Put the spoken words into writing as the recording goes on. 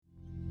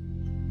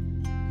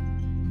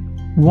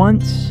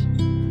Once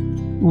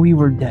we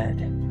were dead,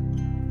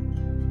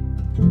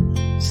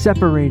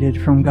 separated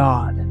from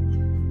God.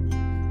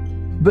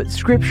 But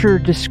Scripture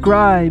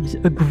describes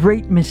a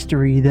great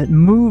mystery that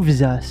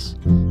moves us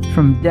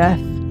from death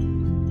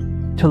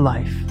to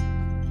life.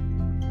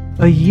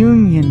 A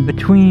union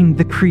between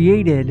the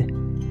created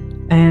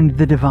and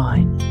the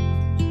divine.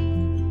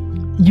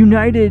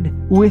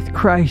 United with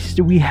Christ,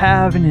 we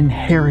have an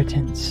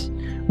inheritance.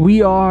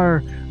 We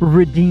are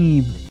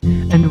redeemed,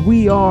 and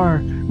we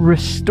are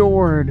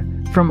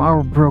restored from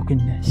our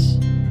brokenness.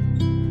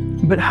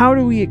 But how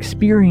do we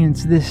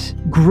experience this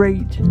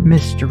great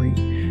mystery?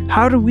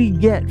 How do we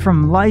get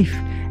from life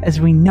as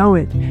we know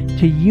it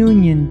to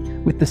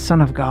union with the Son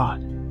of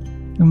God?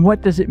 And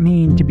what does it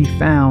mean to be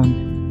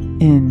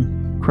found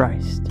in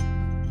Christ?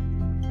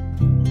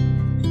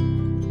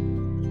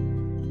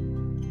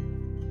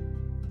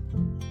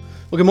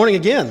 Well, good morning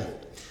again.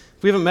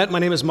 If we haven't met, my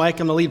name is Mike.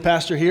 I'm the lead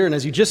pastor here, and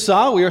as you just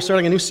saw, we are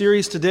starting a new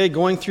series today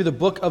going through the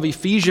book of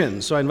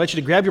Ephesians. So I invite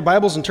you to grab your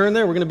Bibles and turn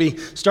there. We're going to be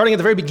starting at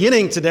the very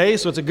beginning today,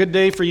 so it's a good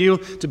day for you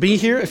to be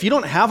here. If you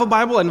don't have a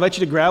Bible, I invite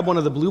you to grab one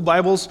of the blue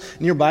Bibles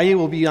nearby you.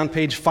 We'll be on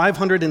page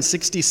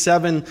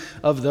 567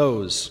 of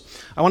those.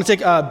 I want to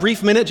take a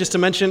brief minute just to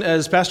mention,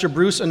 as Pastor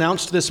Bruce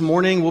announced this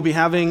morning, we'll be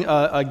having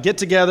a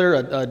get-together,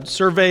 a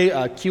survey,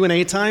 a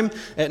Q&A time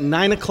at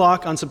 9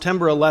 o'clock on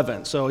September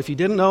 11th. So if you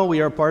didn't know,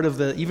 we are part of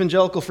the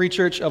Evangelical Free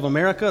Church of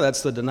America.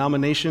 That's the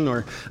denomination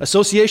or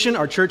association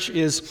our church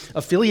is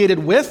affiliated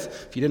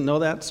with. If you didn't know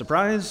that,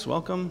 surprise,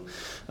 welcome.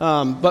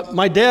 But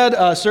my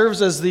dad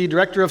serves as the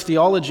director of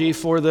theology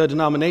for the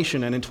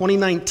denomination, and in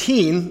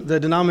 2019, the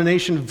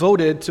denomination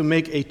voted to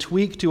make a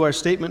tweak to our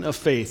statement of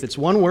faith. It's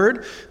one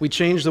word. We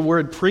changed the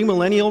word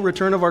premillennial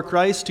return of our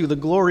Christ to the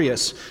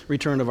glorious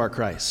return of our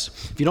Christ.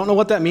 If you don't know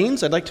what that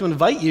means, I'd like to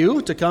invite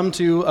you to come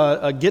to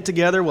a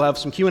get-together. We'll have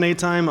some Q&A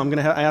time. I'm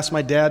going to ask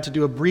my dad to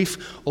do a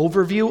brief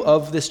overview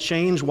of this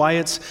change, why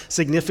it's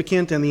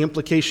significant, and the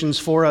implications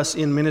for us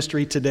in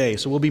ministry today.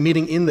 So we'll be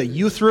meeting in the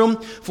youth room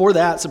for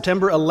that,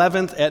 September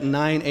 11th at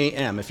 9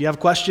 a.m. If you have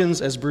questions,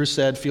 as Bruce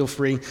said, feel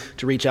free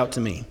to reach out to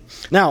me.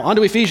 Now, on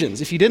to Ephesians.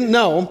 If you didn't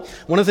know,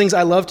 one of the things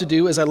I love to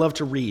do is I love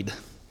to read.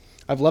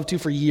 I've loved to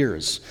for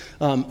years.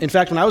 In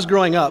fact, when I was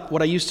growing up,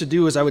 what I used to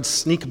do is I would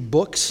sneak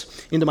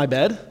books into my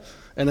bed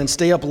and then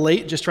stay up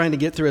late just trying to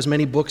get through as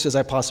many books as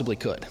I possibly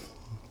could.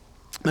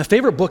 My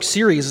favorite book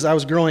series as I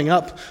was growing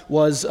up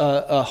was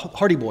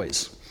Hardy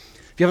Boys.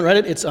 If you haven't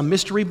read it, it's a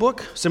mystery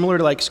book, similar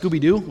to like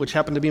Scooby-Doo, which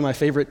happened to be my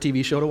favorite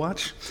TV show to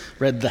watch.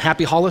 Read The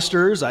Happy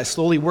Hollisters. I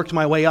slowly worked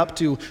my way up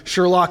to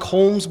Sherlock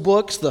Holmes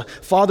books, The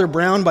Father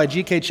Brown by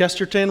G.K.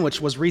 Chesterton, which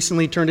was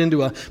recently turned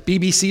into a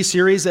BBC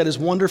series that is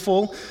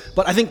wonderful.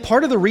 But I think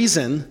part of the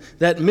reason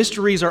that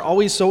mysteries are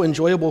always so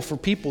enjoyable for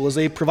people is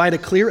they provide a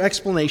clear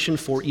explanation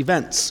for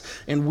events.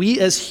 And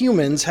we as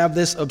humans have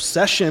this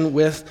obsession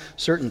with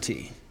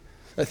certainty.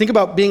 Think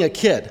about being a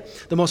kid.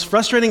 The most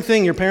frustrating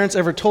thing your parents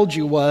ever told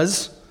you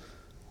was,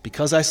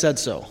 "Because I said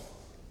so,"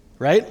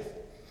 right?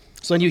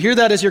 So when you hear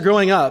that as you're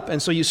growing up, and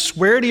so you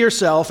swear to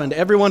yourself and to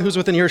everyone who's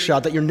within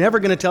earshot that you're never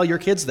going to tell your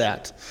kids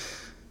that,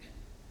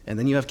 and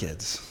then you have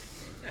kids.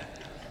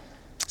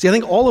 See, I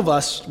think all of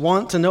us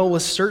want to know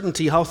with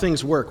certainty how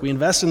things work. We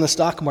invest in the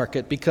stock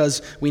market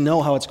because we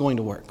know how it's going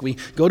to work. We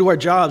go to our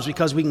jobs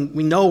because we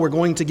know we're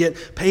going to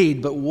get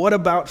paid, but what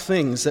about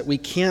things that we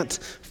can't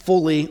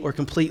fully or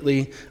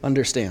completely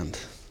understand?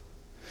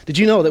 Did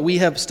you know that we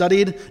have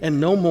studied and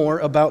know more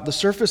about the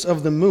surface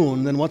of the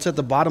moon than what's at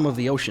the bottom of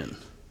the ocean?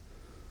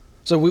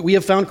 So we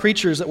have found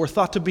creatures that were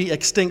thought to be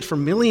extinct for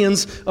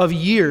millions of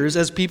years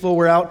as people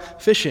were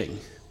out fishing.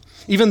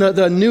 Even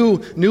the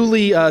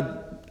newly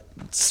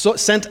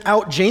sent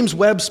out James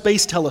Webb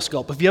Space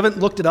Telescope. If you haven't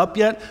looked it up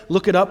yet,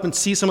 look it up and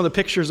see some of the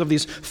pictures of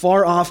these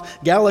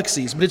far-off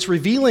galaxies. But it's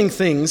revealing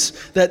things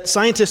that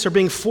scientists are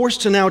being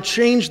forced to now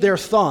change their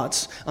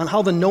thoughts on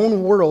how the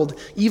known world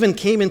even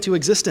came into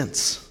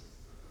existence.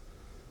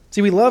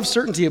 See, we love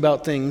certainty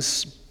about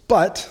things,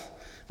 but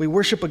we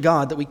worship a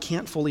God that we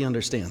can't fully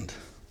understand.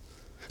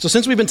 So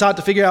since we've been taught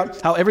to figure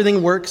out how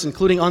everything works,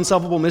 including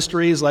unsolvable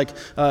mysteries, like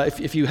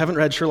if you haven't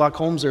read Sherlock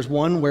Holmes, there's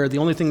one where the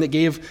only thing that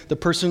gave the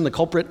person, the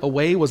culprit,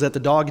 away was that the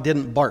dog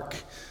didn't bark.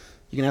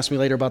 You can ask me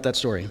later about that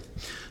story.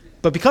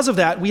 But because of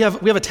that, we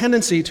have a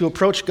tendency to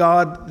approach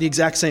God the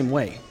exact same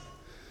way.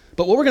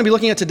 But what we're going to be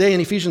looking at today in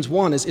Ephesians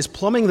 1 is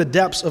plumbing the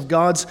depths of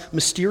God's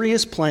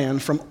mysterious plan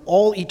from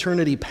all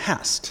eternity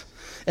past.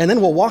 And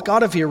then we'll walk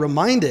out of here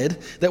reminded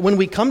that when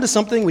we come to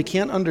something we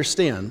can't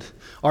understand,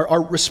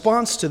 our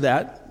response to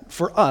that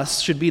for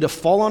us should be to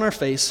fall on our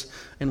face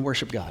and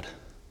worship God.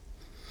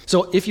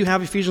 So if you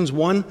have Ephesians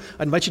 1,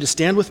 I invite you to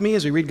stand with me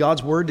as we read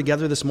God's word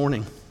together this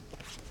morning.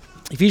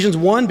 Ephesians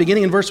 1,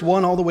 beginning in verse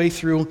 1 all the way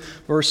through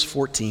verse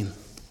 14.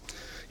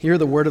 Hear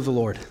the word of the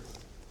Lord.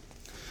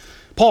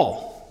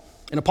 Paul,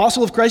 an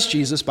apostle of Christ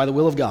Jesus by the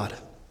will of God,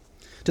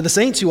 to the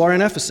saints who are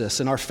in Ephesus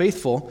and are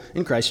faithful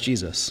in Christ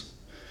Jesus.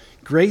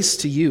 Grace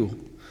to you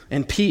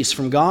and peace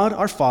from God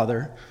our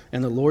Father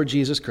and the Lord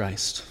Jesus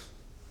Christ.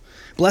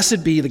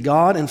 Blessed be the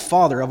God and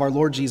Father of our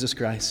Lord Jesus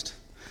Christ.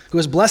 who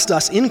has blessed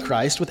us in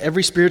Christ with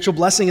every spiritual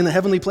blessing in the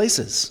heavenly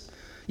places,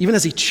 even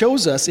as he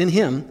chose us in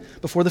him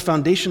before the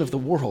foundation of the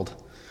world,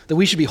 that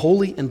we should be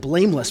holy and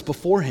blameless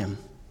before him.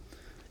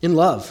 In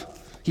love,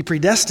 he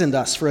predestined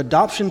us for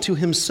adoption to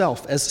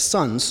himself as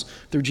sons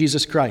through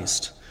Jesus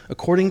Christ,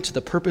 according to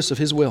the purpose of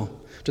his will,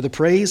 to the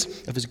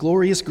praise of his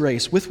glorious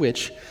grace with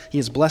which he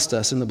has blessed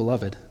us in the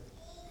beloved.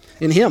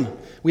 In him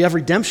we have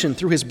redemption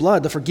through his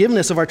blood, the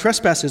forgiveness of our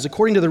trespasses,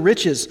 according to the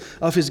riches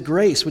of his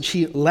grace, which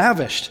he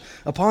lavished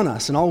upon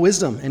us in all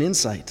wisdom and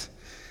insight,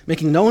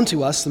 making known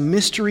to us the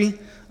mystery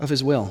of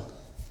his will,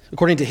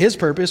 according to his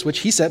purpose, which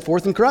he set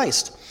forth in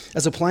Christ,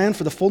 as a plan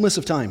for the fullness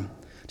of time,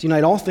 to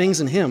unite all things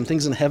in him,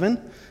 things in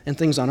heaven and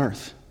things on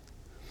earth.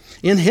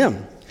 In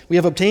him we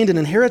have obtained an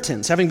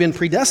inheritance, having been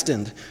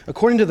predestined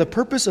according to the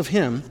purpose of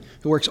him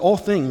who works all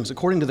things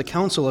according to the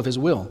counsel of his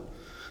will,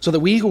 so that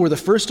we who were the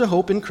first to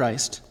hope in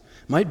Christ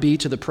might be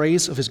to the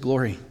praise of his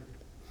glory.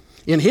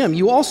 In him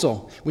you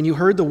also, when you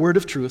heard the word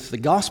of truth, the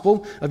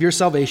gospel of your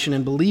salvation,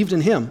 and believed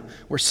in him,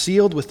 were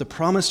sealed with the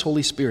promised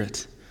Holy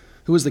Spirit,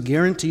 who is the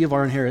guarantee of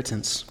our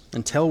inheritance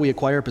until we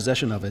acquire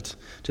possession of it,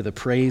 to the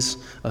praise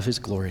of his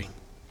glory.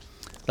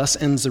 Thus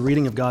ends the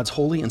reading of God's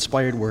holy,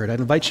 inspired word. I'd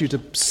invite you to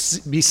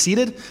be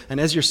seated, and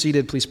as you're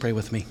seated, please pray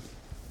with me.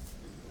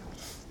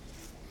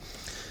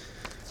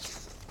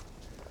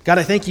 God,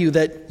 I thank you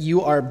that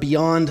you are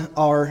beyond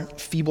our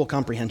feeble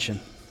comprehension.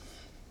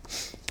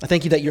 I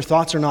thank you that your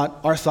thoughts are not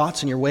our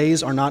thoughts and your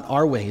ways are not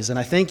our ways. And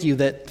I thank you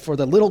that for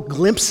the little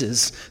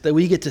glimpses that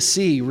we get to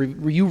see,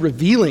 you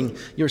revealing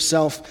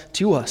yourself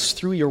to us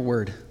through your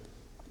word.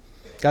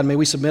 God, may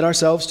we submit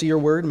ourselves to your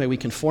word. May we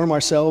conform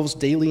ourselves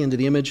daily into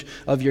the image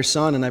of your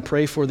Son. And I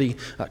pray for the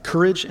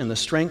courage and the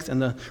strength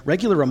and the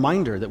regular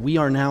reminder that we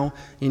are now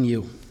in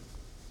you.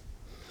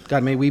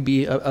 God, may we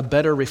be a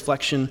better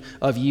reflection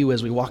of you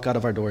as we walk out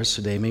of our doors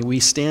today. May we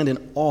stand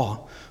in awe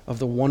of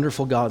the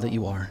wonderful God that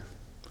you are.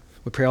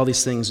 We pray all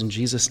these things in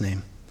Jesus'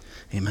 name.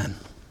 Amen.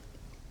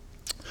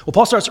 Well,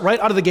 Paul starts right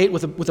out of the gate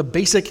with a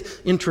basic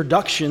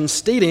introduction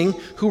stating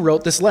who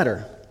wrote this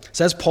letter. It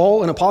says,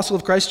 Paul, an apostle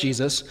of Christ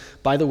Jesus,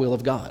 by the will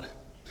of God.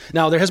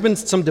 Now, there has been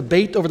some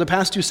debate over the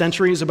past 2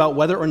 centuries about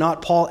whether or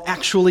not Paul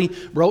actually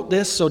wrote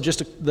this. So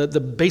just the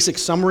basic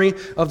summary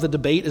of the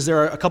debate is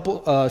there are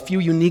a few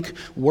unique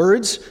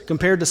words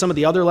compared to some of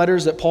the other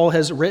letters that Paul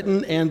has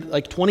written, and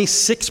like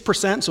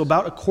 26%, so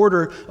about a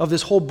quarter of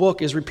this whole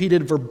book is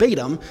repeated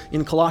verbatim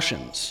in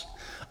Colossians.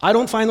 I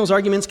don't find those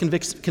arguments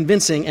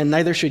convincing, and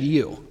neither should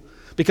you.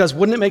 Because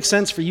wouldn't it make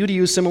sense for you to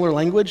use similar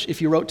language if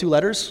you wrote 2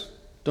 letters?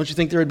 Don't you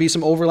think there would be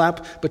some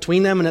overlap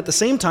between them? And at the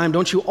same time,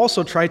 don't you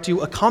also try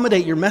to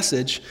accommodate your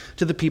message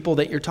to the people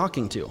that you're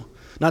talking to?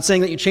 Not saying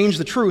that you change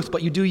the truth,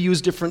 but you do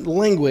use different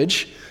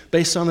language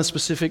based on the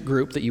specific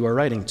group that you are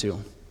writing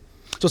to.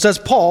 So it says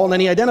Paul, and then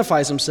he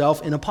identifies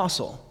himself an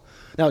apostle.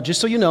 Now,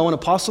 just so you know, an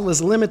apostle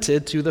is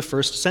limited to the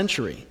first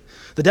century.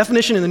 The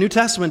definition in the New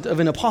Testament of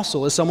an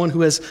apostle is someone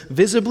who has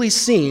visibly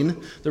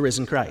seen the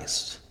risen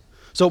Christ.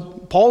 So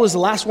Paul is the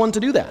last one to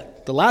do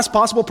that, the last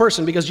possible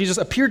person, because Jesus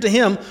appeared to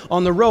him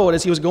on the road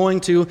as he was going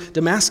to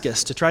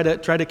Damascus to try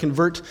to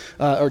convert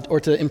or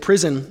to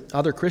imprison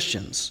other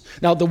Christians.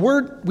 Now, the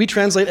word we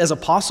translate as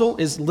apostle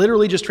is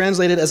literally just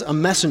translated as a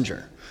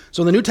messenger.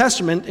 So in the New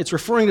Testament, it's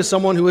referring to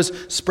someone who is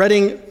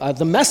spreading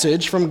the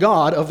message from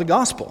God of the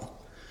gospel.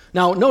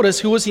 Now, notice,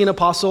 who was he an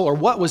apostle, or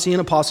what was he an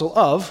apostle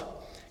of?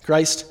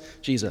 Christ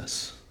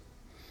Jesus.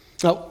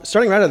 Now,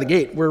 starting right out of the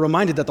gate, we're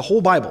reminded that the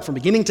whole Bible, from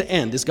beginning to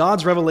end, is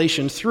God's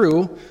revelation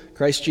through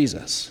Christ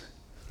Jesus.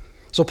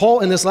 So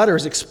Paul in this letter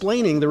is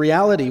explaining the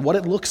reality, what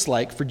it looks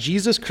like for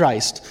Jesus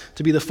Christ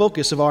to be the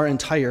focus of our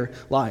entire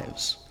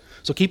lives.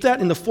 So keep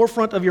that in the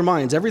forefront of your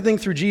minds, everything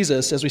through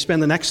Jesus, as we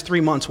spend the next 3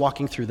 months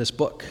walking through this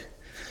book.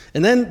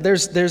 And then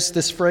there's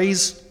this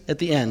phrase at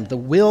the end, the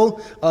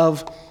will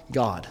of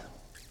God.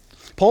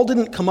 Paul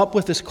didn't come up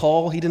with this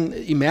call. He didn't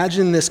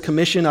imagine this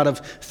commission out of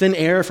thin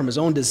air from his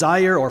own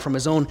desire or from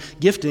his own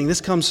gifting.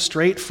 This comes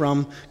straight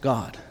from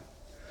God.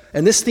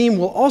 And this theme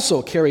will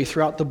also carry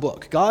throughout the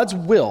book. God's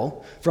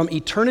will from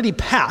eternity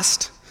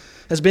past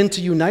has been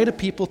to unite a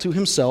people to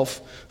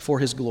himself for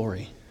his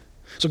glory.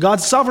 So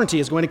God's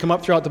sovereignty is going to come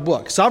up throughout the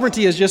book.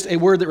 Sovereignty is just a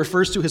word that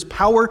refers to his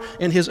power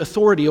and his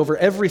authority over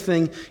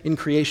everything in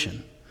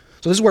creation.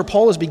 So this is where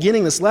Paul is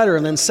beginning this letter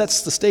and then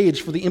sets the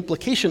stage for the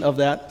implication of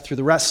that through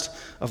the rest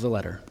of the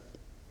letter.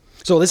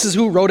 So this is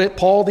who wrote it,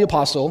 Paul the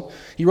apostle.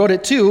 He wrote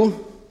it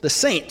to the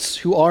saints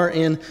who are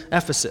in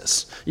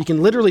Ephesus. You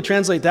can literally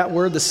translate that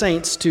word, the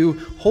saints, to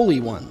holy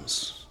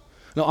ones.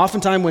 Now,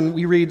 oftentimes when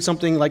we read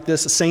something like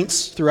this,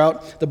 saints,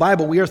 throughout the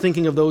Bible, we are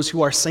thinking of those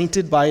who are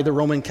sainted by the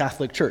Roman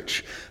Catholic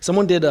Church.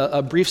 Someone did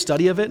a brief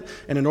study of it,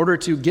 and in order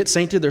to get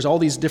sainted, there's all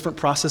these different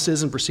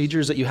processes and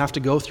procedures that you have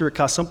to go through. It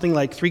costs something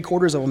like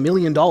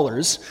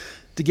 $750,000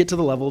 to get to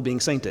the level of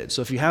being sainted.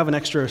 So if you have an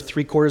extra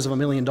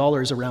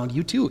 $750,000 around,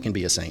 you too can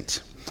be a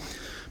saint.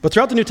 But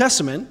throughout the New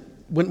Testament,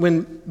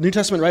 when New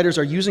Testament writers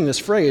are using this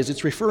phrase,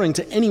 it's referring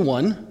to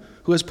anyone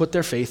who has put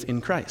their faith in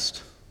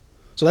Christ.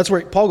 So that's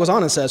where Paul goes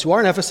on and says, who are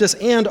in Ephesus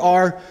and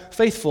are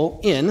faithful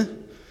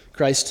in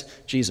Christ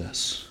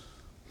Jesus.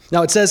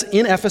 Now it says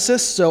in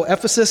Ephesus, so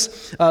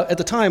Ephesus at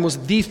the time was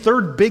the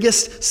third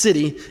biggest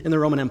city in the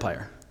Roman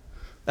Empire.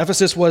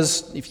 Ephesus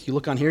was, if you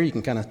look on here, you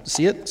can kind of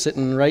see it,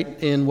 sitting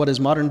right in what is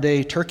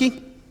modern-day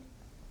Turkey.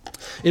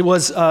 It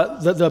was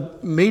the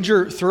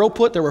major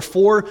throughput. There were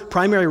 4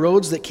 primary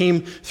roads that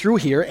came through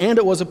here, and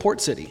it was a port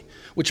city,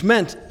 which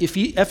meant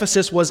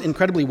Ephesus was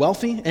incredibly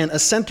wealthy and a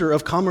center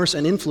of commerce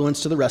and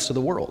influence to the rest of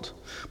the world.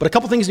 But a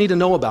couple things you need to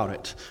know about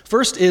it.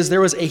 First is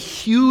there was a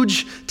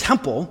huge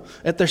temple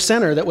at their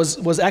center that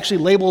was actually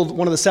labeled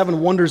one of the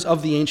 7 wonders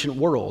of the ancient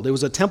world. It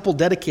was a temple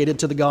dedicated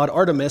to the god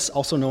Artemis,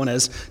 also known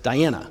as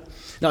Diana.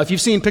 Now, if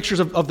you've seen pictures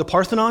of the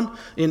Parthenon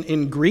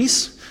in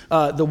Greece,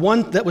 the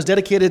one that was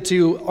dedicated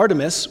to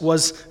Artemis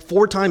was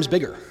 4 times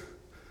bigger.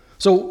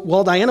 So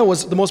while Diana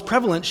was the most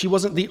prevalent, she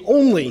wasn't the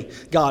only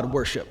god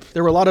worship.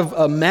 There were a lot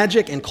of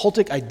magic and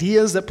cultic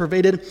ideas that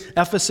pervaded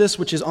Ephesus,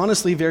 which is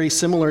honestly very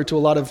similar to a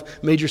lot of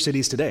major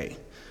cities today.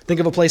 Think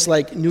of a place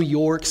like New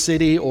York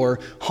City or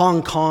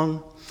Hong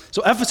Kong.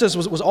 So Ephesus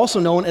was also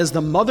known as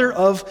the mother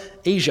of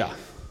Asia.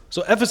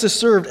 So Ephesus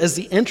served as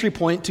the entry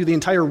point to the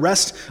entire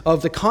rest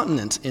of the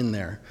continent in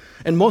there.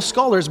 And most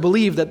scholars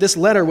believe that this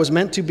letter was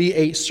meant to be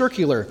a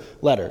circular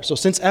letter. So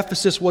since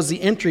Ephesus was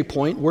the entry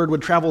point, word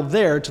would travel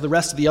there to the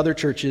rest of the other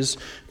churches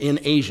in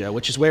Asia,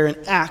 which is where in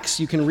Acts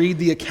you can read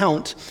the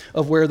account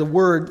of where the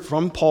word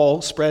from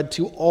Paul spread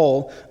to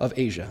all of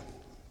Asia.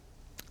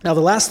 Now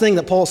the last thing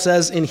that Paul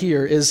says in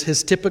here is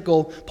his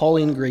typical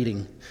Pauline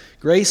greeting: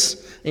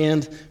 grace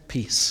and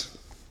peace.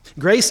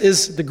 Grace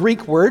is the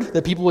Greek word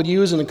that people would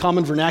use in a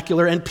common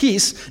vernacular, and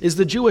peace is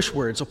the Jewish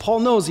word. So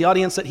Paul knows the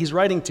audience that he's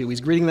writing to. He's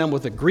greeting them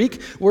with a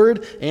Greek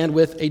word and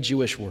with a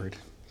Jewish word.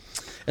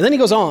 And then he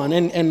goes on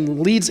and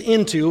leads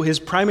into his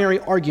primary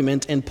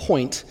argument and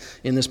point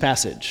in this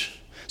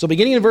passage. So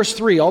beginning in verse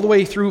 3 all the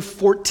way through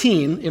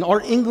 14, in our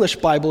English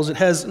Bibles, it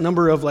has a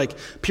number of like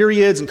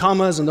periods and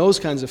commas and those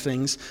kinds of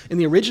things. In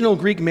the original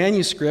Greek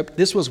manuscript,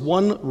 this was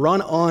one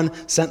run-on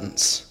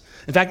sentence.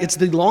 In fact, it's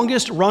the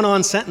longest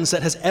run-on sentence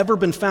that has ever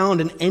been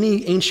found in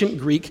any ancient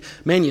Greek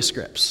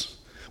manuscripts,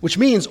 which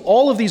means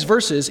all of these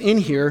verses in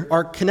here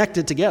are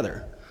connected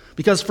together.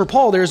 Because for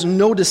Paul, there's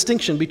no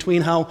distinction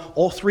between how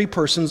all 3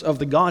 persons of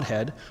the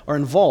Godhead are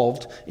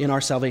involved in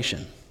our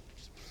salvation.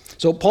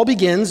 So Paul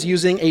begins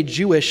using a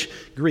Jewish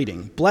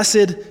greeting: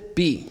 blessed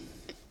be.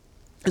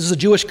 This is a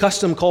Jewish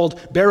custom called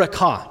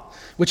barakah,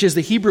 which is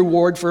the Hebrew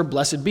word for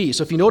blessed be.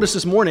 So if you notice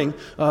this morning,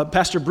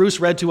 Pastor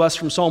Bruce read to us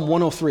from Psalm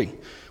 103,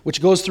 which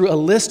goes through a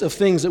list of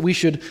things that we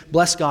should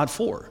bless God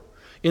for.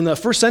 In the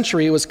first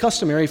century, it was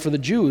customary for the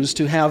Jews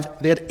to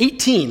they had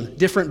 18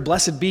 different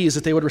blessed be's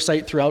that they would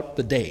recite throughout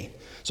the day.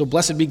 So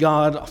blessed be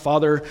God,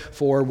 Father,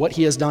 for what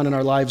he has done in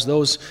our lives,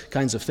 those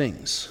kinds of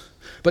things.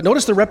 But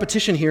notice the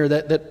repetition here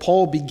that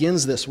Paul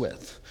begins this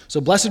with. So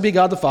blessed be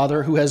God the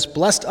Father, who has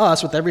blessed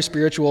us with every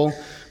spiritual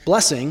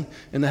blessing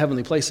in the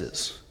heavenly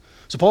places.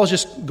 So Paul is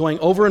just going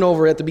over and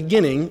over at the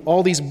beginning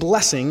all these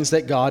blessings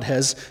that God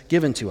has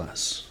given to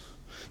us.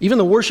 Even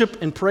the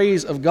worship and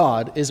praise of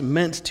God is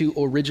meant to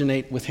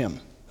originate with him.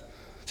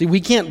 See, we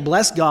can't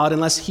bless God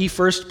unless he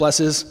first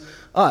blesses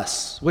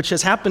us, which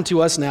has happened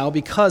to us now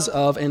because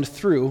of and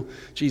through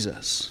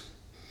Jesus.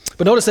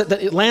 But notice that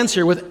it lands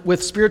here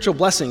with spiritual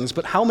blessings.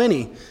 But how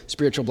many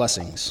spiritual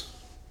blessings?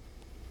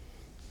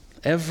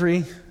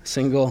 Every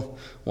single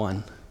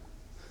one.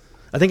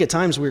 I think at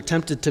times we're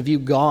tempted to view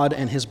God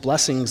and his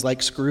blessings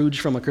like Scrooge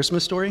from A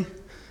Christmas Story,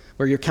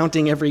 where you're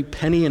counting every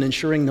penny and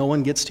ensuring no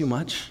one gets too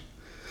much.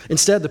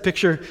 Instead, the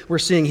picture we're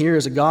seeing here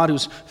is a God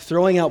who's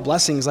throwing out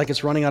blessings like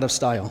it's running out of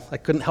style. I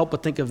couldn't help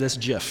but think of this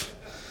GIF.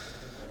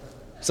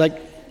 It's like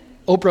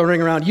Oprah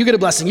running around, you get a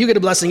blessing, you get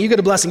a blessing, you get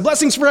a blessing.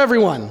 Blessings for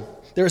everyone.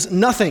 There's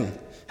nothing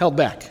held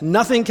back,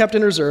 nothing kept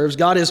in reserves.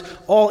 God is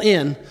all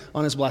in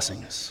on his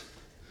blessings.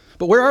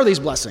 But where are these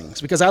blessings?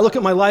 Because I look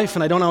at my life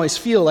and I don't always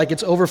feel like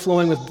it's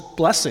overflowing with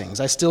blessings.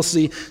 I still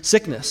see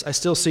sickness. I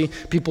still see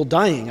people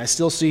dying. I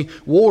still see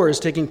wars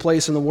taking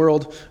place in the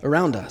world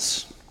around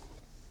us.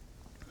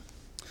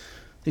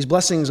 These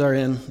blessings are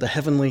in the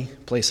heavenly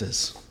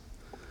places.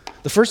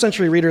 The first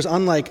century readers,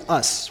 unlike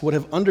us, would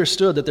have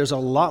understood that there's a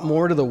lot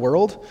more to the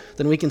world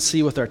than we can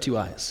see with our 2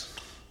 eyes.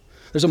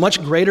 There's a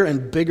much greater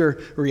and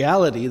bigger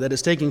reality that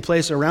is taking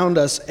place around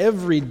us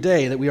every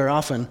day that we are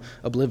often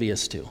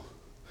oblivious to.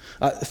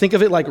 Think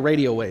of it like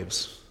radio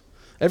waves.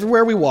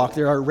 Everywhere we walk,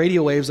 there are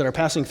radio waves that are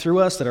passing through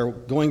us, that are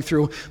going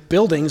through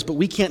buildings, but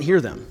we can't hear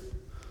them.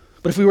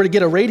 But if we were to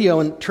get a radio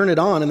and turn it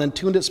on and then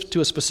tune it to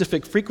a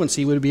specific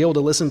frequency, we would be able to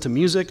listen to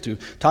music, to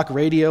talk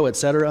radio,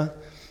 etc.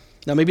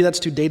 Now, maybe that's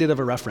too dated of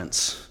a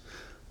reference.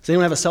 Does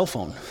anyone have a cell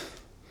phone?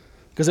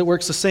 Because it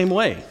works the same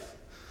way.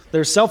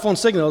 There's cell phone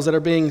signals that are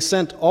being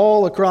sent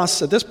all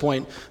across, at this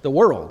point, the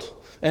world.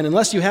 And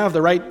unless you have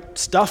the right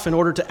stuff in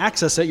order to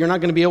access it, you're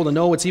not going to be able to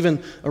know what's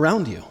even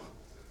around you.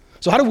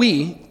 So how do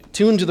we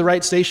tune to the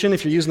right station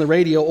if you're using the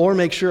radio, or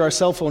make sure our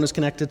cell phone is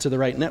connected to the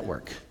right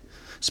network?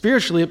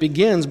 Spiritually, it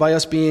begins by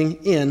us being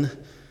in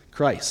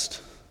Christ.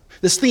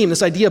 This theme,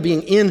 this idea of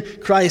being in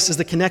Christ, is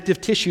the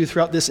connective tissue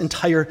throughout this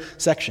entire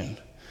section.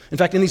 In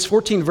fact, in these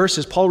 14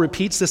 verses, Paul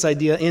repeats this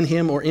idea in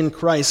him or in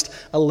Christ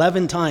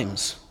 11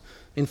 times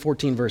in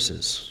 14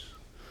 verses.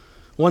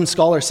 One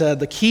scholar said,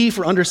 the key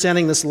for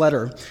understanding this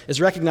letter is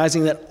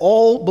recognizing that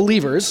all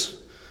believers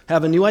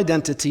have a new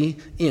identity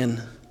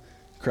in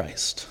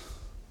Christ.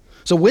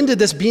 So when did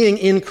this being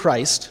in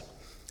Christ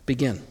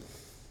begin?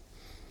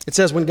 It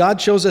says, when God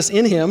chose us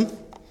in him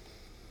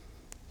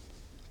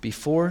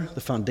before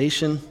the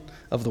foundation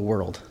of the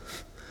world.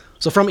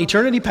 So from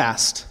eternity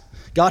past,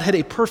 God had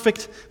a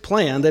perfect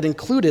plan that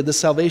included the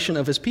salvation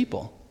of his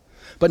people.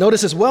 But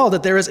notice as well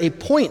that there is a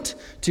point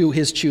to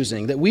his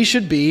choosing, that we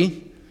should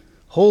be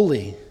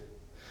holy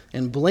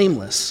and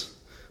blameless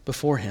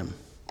before him.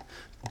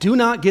 Do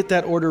not get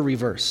that order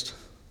reversed.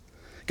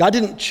 God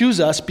didn't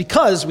choose us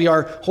because we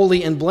are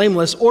holy and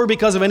blameless or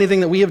because of anything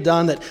that we have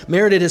done that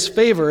merited his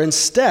favor.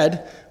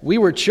 Instead, we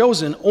were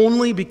chosen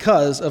only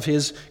because of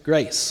his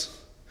grace.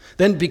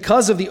 Then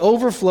because of the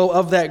overflow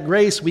of that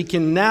grace, we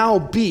can now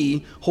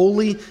be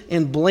holy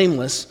and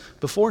blameless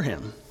before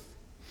him.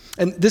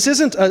 And this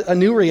isn't a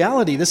new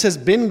reality. This has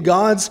been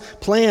God's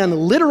plan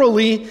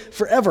literally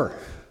forever.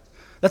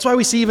 That's why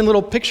we see even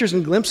little pictures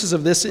and glimpses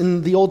of this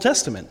in the Old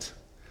Testament.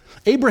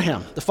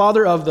 Abraham, the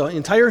father of the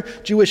entire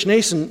Jewish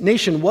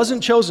nation,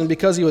 wasn't chosen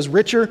because he was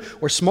richer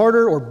or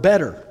smarter or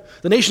better.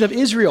 The nation of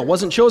Israel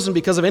wasn't chosen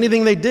because of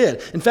anything they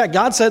did. In fact,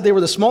 God said they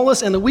were the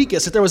smallest and the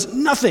weakest, that there was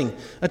nothing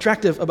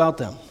attractive about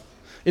them.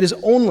 It is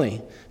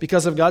only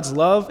because of God's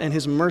love and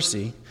his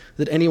mercy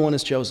that anyone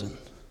is chosen.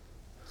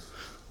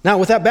 Now,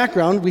 with that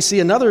background, we see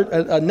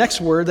a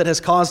next word that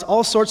has caused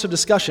all sorts of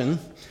discussion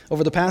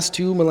over the past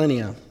 2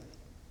 millennia.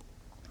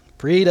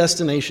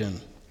 Predestination.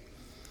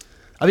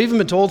 I've even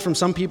been told from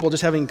some people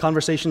just having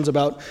conversations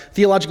about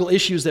theological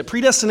issues that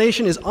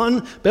predestination is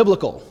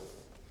unbiblical.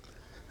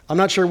 I'm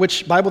not sure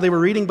which Bible they were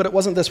reading, but it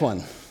wasn't this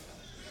one.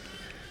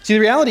 See, the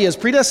reality is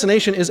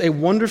predestination is a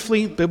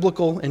wonderfully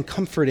biblical and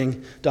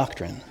comforting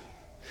doctrine.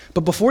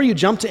 But before you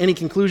jump to any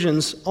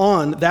conclusions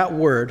on that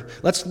word,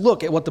 let's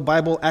look at what the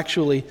Bible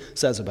actually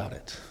says about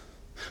it.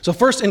 So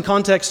first, in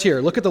context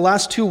here, look at the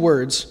last 2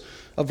 words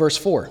of verse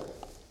 4.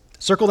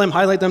 Circle them,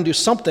 highlight them, do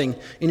something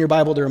in your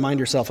Bible to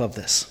remind yourself of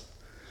this.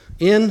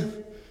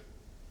 In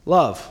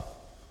love.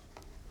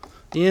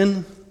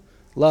 In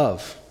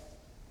love.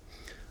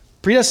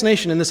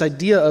 Predestination and this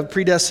idea of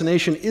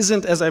predestination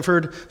isn't, as I've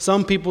heard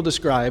some people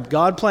describe,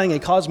 God playing a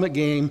cosmic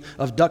game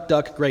of duck,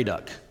 duck, gray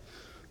duck.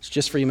 It's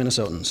just for you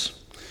Minnesotans.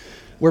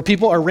 Where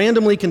people are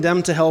randomly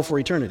condemned to hell for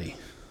eternity.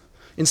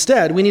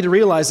 Instead, we need to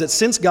realize that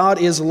since God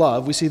is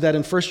love, we see that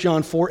in 1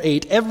 John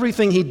 4:8,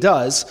 everything he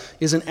does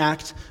is an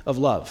act of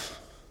love.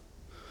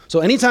 So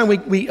anytime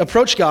we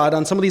approach God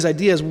on some of these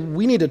ideas,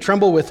 we need to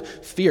tremble with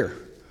fear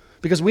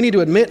because we need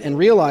to admit and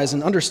realize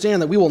and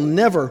understand that we will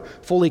never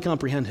fully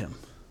comprehend him.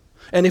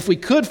 And if we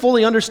could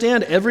fully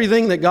understand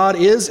everything that God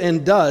is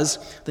and does,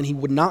 then he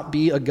would not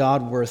be a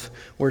God worth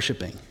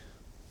worshiping.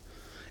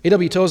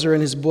 A.W. Tozer,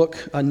 in his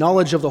book,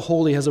 Knowledge of the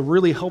Holy, has a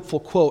really helpful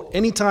quote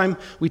anytime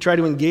we try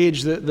to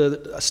engage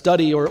the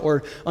study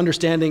or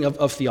understanding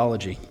of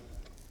theology.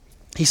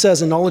 He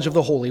says in Knowledge of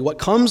the Holy, what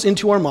comes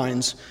into our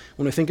minds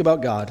when we think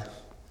about God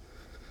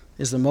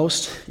is the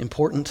most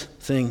important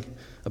thing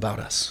about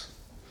us.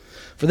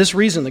 For this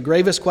reason, the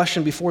gravest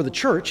question before the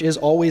church is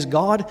always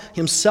God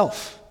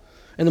himself.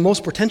 And the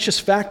most pretentious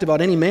fact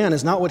about any man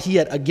is not what he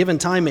at a given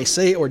time may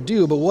say or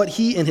do, but what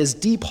he in his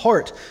deep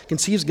heart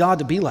conceives God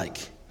to be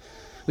like.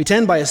 We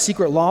tend by a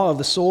secret law of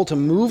the soul to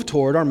move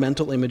toward our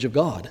mental image of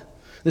God.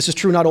 This is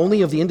true not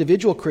only of the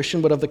individual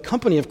Christian, but of the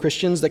company of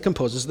Christians that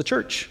composes the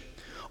church.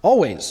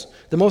 Always,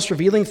 the most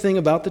revealing thing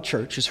about the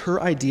church is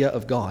her idea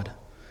of God,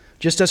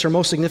 just as her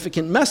most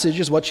significant message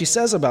is what she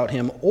says about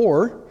him,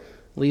 or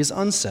leaves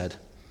unsaid,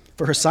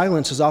 for her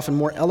silence is often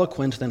more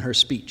eloquent than her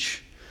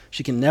speech.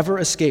 She can never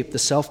escape the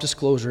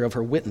self-disclosure of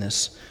her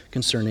witness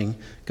concerning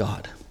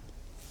God.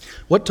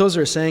 What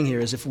Tozer is saying here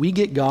is if we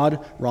get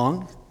God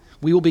wrong,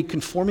 we will be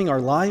conforming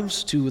our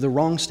lives to the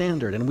wrong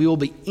standard, and we will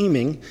be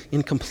aiming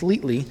in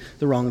completely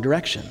the wrong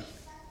direction.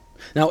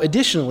 Now,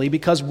 additionally,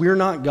 because we're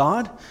not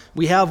God,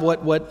 we have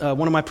what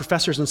one of my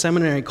professors in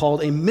seminary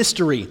called a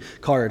mystery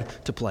card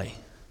to play.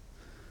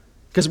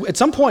 Because at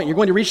some point, you're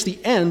going to reach the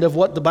end of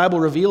what the Bible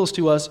reveals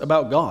to us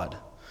about God.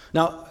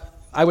 Now,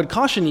 I would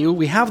caution you,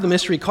 we have the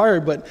mystery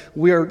card, but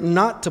we are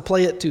not to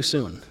play it too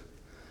soon.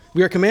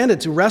 We are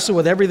commanded to wrestle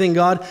with everything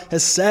God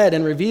has said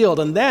and revealed.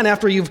 And then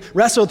after you've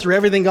wrestled through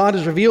everything God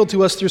has revealed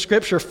to us through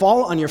Scripture,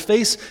 fall on your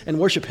face and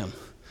worship him.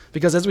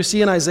 Because as we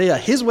see in Isaiah,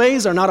 his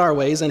ways are not our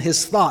ways and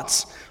his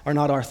thoughts are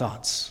not our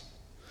thoughts.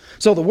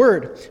 So the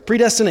word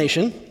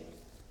predestination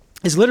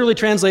is literally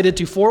translated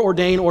to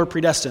foreordain or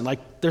predestined.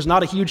 Like there's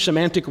not a huge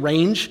semantic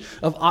range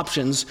of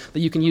options that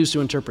you can use to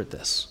interpret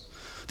this.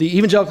 The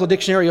Evangelical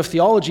Dictionary of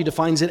Theology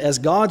defines it as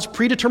God's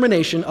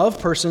predetermination of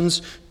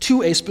persons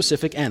to a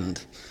specific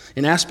end,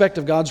 an aspect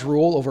of God's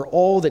rule over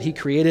all that he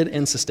created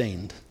and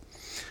sustained.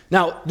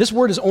 Now, this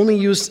word is only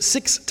used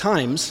 6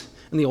 times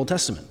in the Old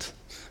Testament.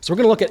 So we're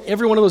going to look at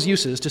every one of those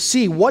uses to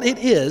see what it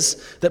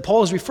is that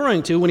Paul is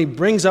referring to when he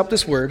brings up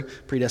this word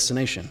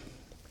predestination.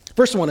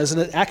 First one is in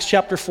Acts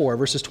chapter 4,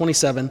 verses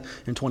 27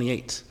 and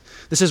 28.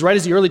 This is right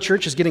as the early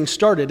church is getting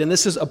started, and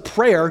this is a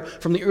prayer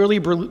from the early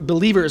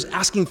believers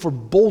asking for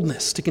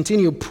boldness to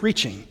continue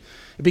preaching.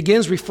 It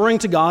begins referring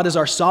to God as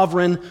our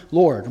sovereign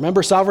Lord.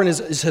 Remember, sovereign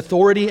is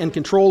authority and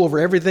control over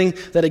everything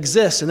that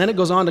exists. And then it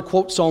goes on to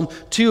quote Psalm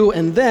 2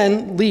 and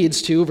then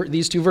leads to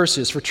these two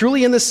verses. For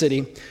truly in this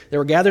city they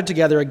were gathered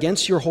together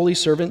against your holy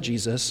servant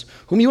Jesus,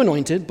 whom you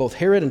anointed, both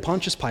Herod and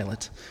Pontius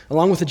Pilate,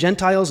 along with the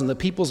Gentiles and the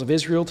peoples of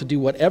Israel, to do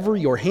whatever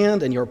your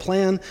hand and your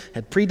plan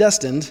had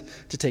predestined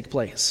to take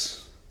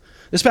place.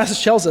 This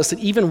passage tells us that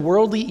even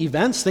worldly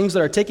events, things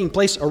that are taking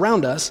place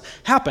around us,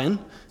 happen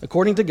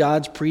according to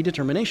God's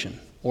predetermination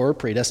or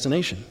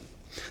predestination.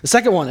 The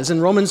second one is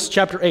in Romans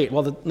chapter 8,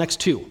 well, the next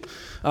two.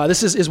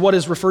 This is what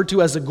is referred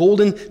to as the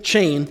golden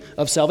chain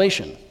of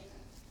salvation,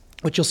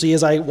 which you'll see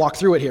as I walk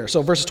through it here.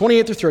 So verses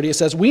 28 through 30, it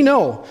says, we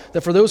know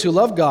that for those who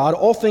love God,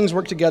 all things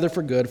work together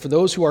for good, for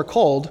those who are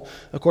called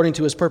according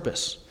to his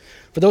purpose.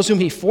 For those whom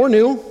he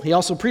foreknew, he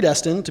also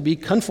predestined to be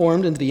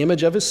conformed into the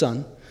image of his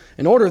Son,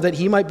 in order that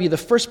he might be the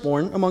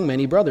firstborn among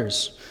many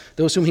brothers.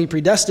 Those whom he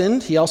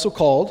predestined, he also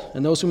called,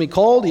 and those whom he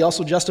called, he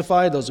also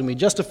justified. Those whom he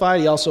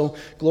justified, he also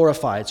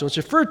glorified. So it's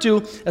referred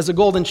to as the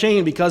golden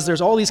chain because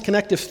there's all these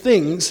connective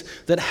things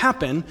that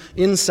happen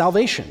in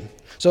salvation.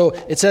 So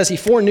it says he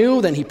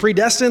foreknew, then he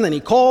predestined, then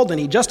he called, then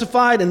he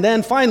justified, and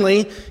then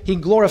finally he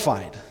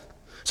glorified.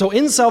 So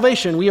in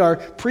salvation, we are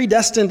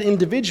predestined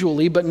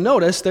individually, but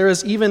notice there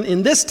is even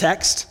in this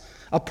text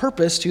a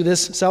purpose to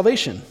this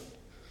salvation: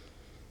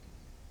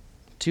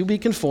 to be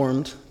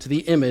conformed to the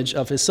image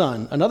of his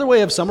Son. Another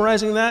way of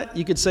summarizing that,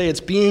 you could say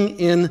it's being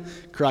in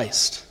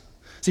Christ.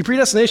 See,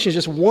 predestination is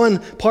just one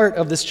part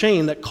of this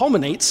chain that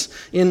culminates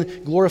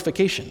in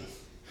glorification.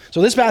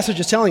 So this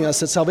passage is telling us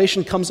that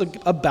salvation comes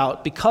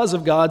about because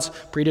of God's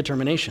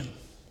predetermination.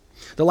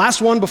 The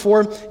last one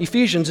before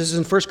Ephesians is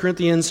in 1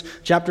 Corinthians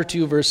chapter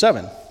 2, verse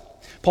 7.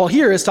 Paul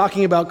here is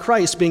talking about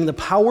Christ being the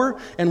power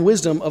and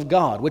wisdom of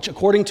God, which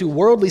according to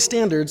worldly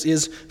standards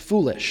is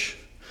foolish.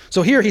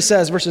 So here he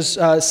says, verses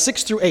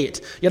 6 through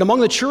 8, yet among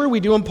the mature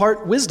we do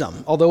impart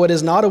wisdom, although it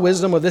is not a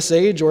wisdom of this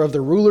age or of the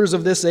rulers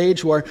of this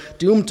age who are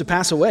doomed to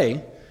pass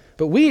away.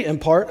 But we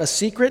impart a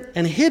secret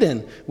and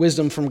hidden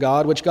wisdom from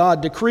God, which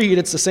God decreed,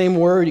 it's the same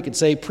word, you could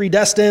say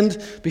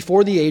predestined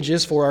before the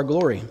ages for our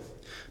glory.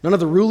 None of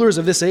the rulers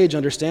of this age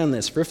understand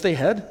this, for if they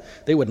had,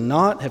 they would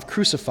not have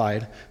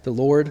crucified the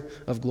Lord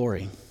of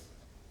glory.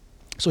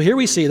 So here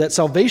we see that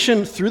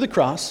salvation through the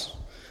cross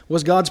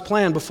was God's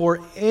plan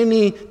before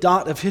any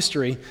dot of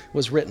history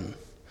was written.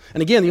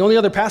 And again, the only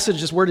other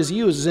passage this word is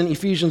used is in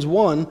Ephesians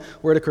 1,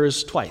 where it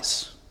occurs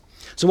twice.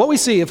 So what we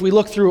see if we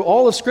look through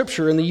all of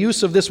Scripture in the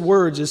use of this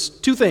word is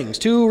two things,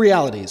 two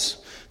realities.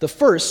 The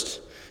first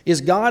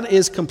is God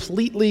is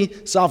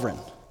completely sovereign,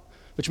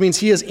 which means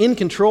he is in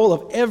control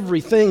of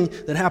everything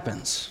that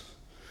happens.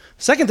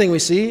 Second thing we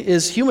see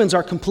is humans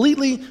are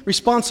completely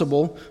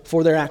responsible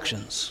for their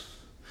actions.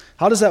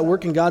 How does that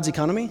work in God's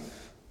economy?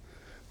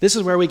 This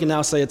is where we can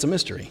now say it's a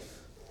mystery.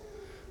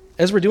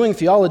 As we're doing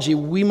theology,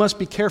 we must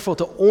be careful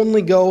to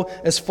only go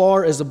as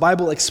far as the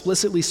Bible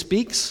explicitly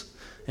speaks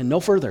and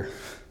no further,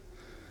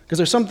 because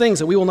there's some things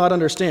that we will not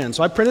understand.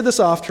 So I printed this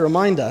off to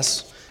remind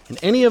us, in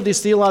any of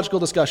these theological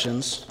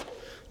discussions,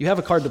 you have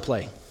a card to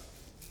play.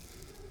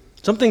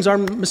 Some things are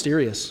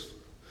mysterious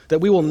that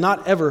we will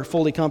not ever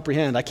fully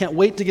comprehend. I can't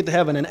wait to get to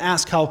heaven and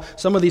ask how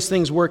some of these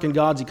things work in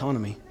God's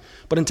economy.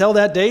 But until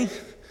that day,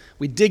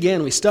 we dig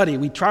in, we study,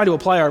 we try to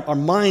apply our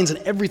minds and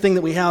everything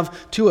that we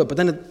have to it, but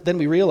then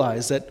we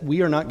realize that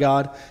we are not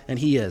God and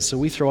he is, so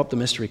we throw up the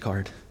mystery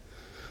card.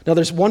 Now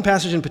there's one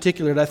passage in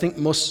particular that I think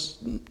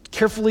most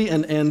carefully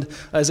and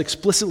as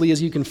explicitly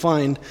as you can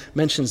find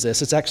mentions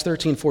this. It's Acts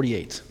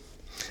 13:48.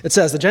 It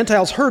says, the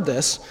Gentiles heard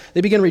this, they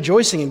began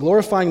rejoicing and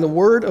glorifying the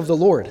word of the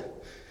Lord.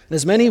 And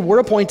as many were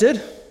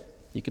appointed,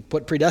 you could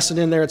put predestined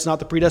in there, it's not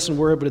the predestined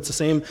word, but it's the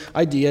same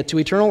idea, to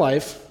eternal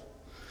life,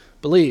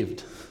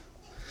 believed.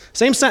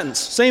 Same sentence,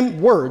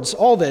 same words,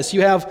 all this. You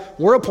have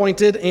were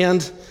appointed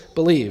and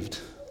believed.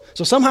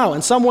 So somehow,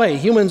 in some way,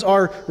 humans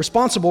are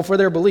responsible for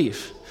their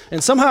belief.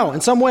 And somehow,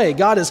 in some way,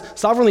 God is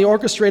sovereignly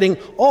orchestrating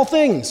all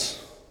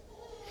things.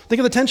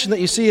 Think of the tension that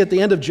you see at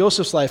the end of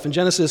Joseph's life in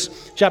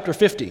Genesis chapter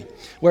 50,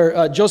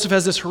 where Joseph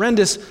has this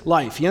horrendous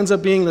life. He ends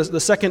up being the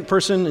second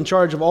person in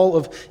charge of all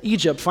of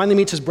Egypt, finally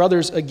meets his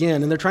brothers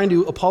again, and they're trying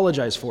to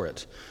apologize for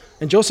it.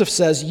 And Joseph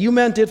says, you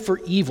meant it for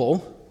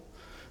evil,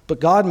 but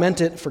God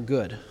meant it for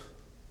good.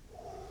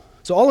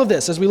 So all of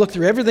this, as we look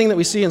through everything that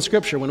we see in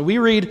Scripture, when we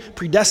read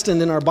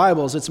predestined in our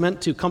Bibles, it's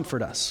meant to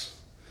comfort us.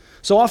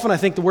 So often I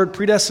think the word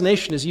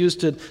predestination is used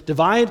to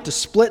divide, to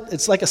split.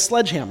 It's like a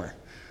sledgehammer.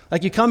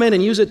 Like you come in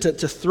and use it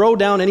to throw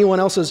down anyone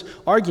else's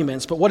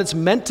arguments. But what it's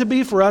meant to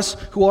be for us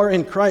who are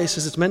in Christ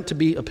is it's meant to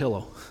be a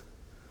pillow.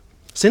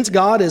 Since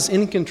God is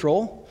in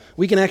control,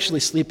 we can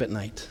actually sleep at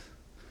night.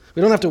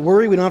 We don't have to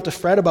worry. We don't have to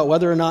fret about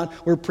whether or not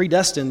we're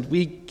predestined.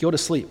 We go to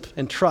sleep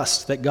and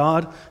trust that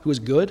God, who is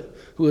good,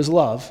 who is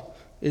love,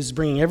 is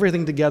bringing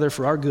everything together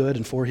for our good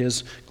and for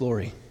his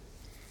glory.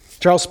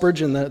 Charles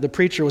Spurgeon, the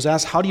preacher, was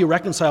asked, how do you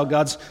reconcile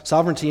God's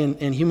sovereignty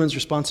and humans'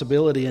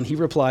 responsibility? And he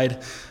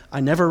replied,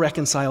 I never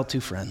reconcile two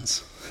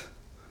friends.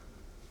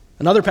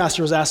 Another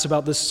pastor was asked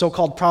about this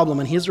so-called problem,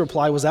 and his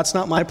reply was, that's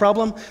not my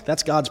problem,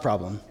 that's God's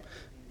problem.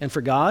 And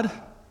for God,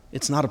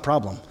 it's not a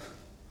problem.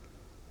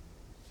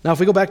 Now, if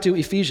we go back to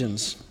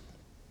Ephesians,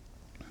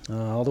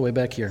 all the way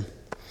back here,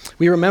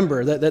 we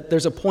remember that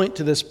there's a point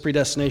to this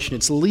predestination.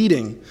 It's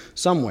leading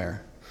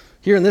somewhere.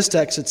 Here in this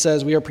text, it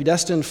says we are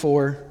predestined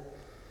for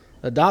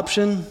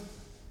adoption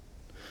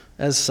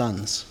as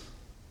sons.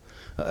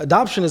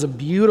 Adoption is a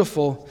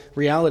beautiful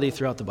reality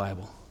throughout the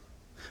Bible.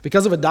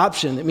 Because of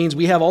adoption, it means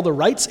we have all the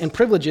rights and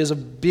privileges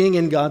of being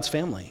in God's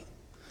family.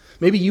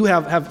 Maybe you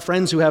have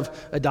friends who have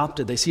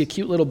adopted. They see a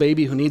cute little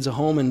baby who needs a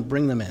home and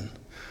bring them in.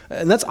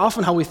 And that's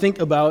often how we think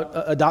about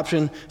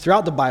adoption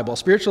throughout the Bible.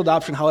 Spiritual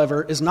adoption,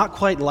 however, is not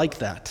quite like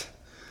that.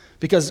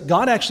 Because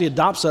God actually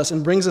adopts us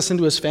and brings us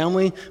into his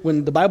family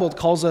when the Bible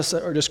calls us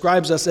or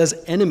describes us as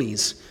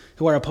enemies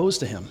who are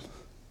opposed to him.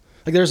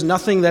 Like there's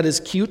nothing that is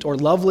cute or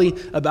lovely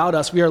about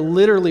us. We are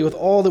literally, with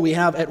all that we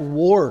have, at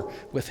war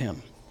with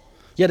him.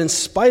 Yet in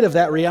spite of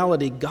that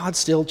reality, God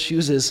still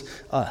chooses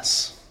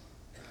us.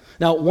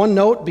 Now, one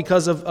note,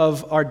 because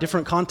of our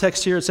different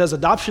context here, it says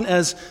adoption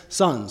as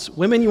sons.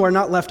 Women, you are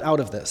not left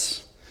out of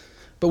this.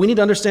 But we need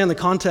to understand the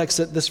context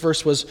that this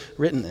verse was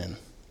written in.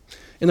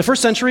 In the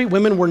first century,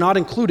 women were not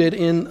included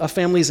in a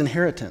family's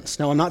inheritance.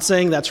 Now, I'm not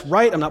saying that's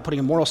right. I'm not putting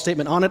a moral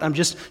statement on it. I'm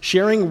just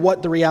sharing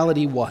what the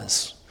reality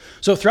was.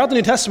 So throughout the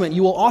New Testament,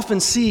 you will often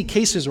see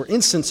cases or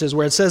instances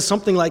where it says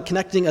something like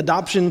connecting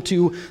adoption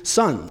to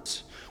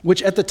sons,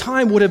 which at the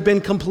time would have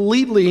been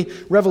completely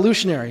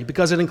revolutionary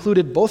because it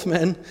included both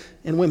men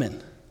and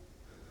women.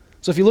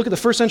 So if you look at the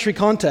first century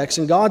context,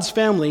 in God's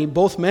family,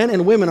 both men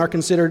and women are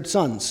considered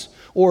sons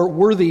or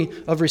worthy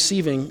of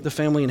receiving the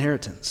family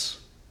inheritance.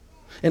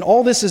 And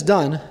all this is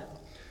done,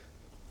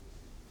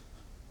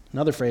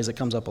 another phrase that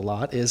comes up a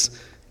lot is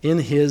in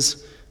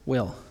his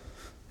will.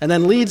 And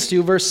then leads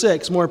to, verse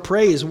 6, more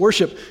praise,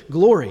 worship,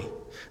 glory.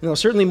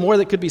 Certainly more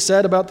that could be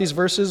said about these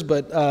verses,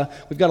 but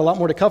we've got a lot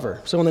more to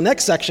cover. So in the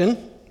next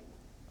section,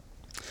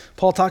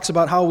 Paul talks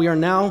about how we are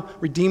now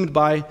redeemed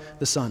by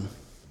the Son.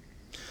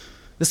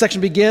 This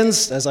section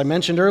begins, as I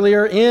mentioned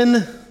earlier,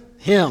 in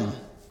him.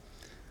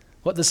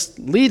 What this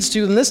leads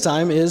to in this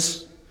time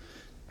is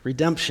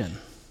redemption,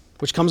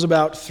 which comes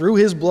about through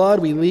his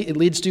blood. It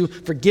leads to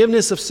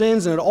forgiveness of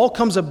sins, and it all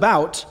comes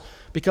about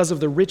because of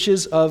the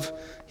riches of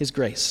his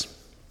grace.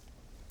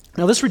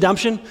 Now, this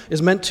redemption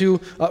is meant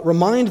to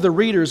remind the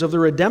readers of the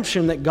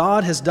redemption that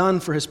God has done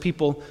for his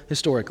people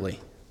historically.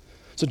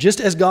 So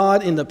just as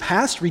God in the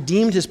past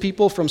redeemed his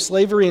people from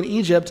slavery in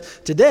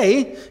Egypt,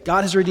 today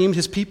God has redeemed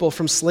his people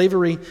from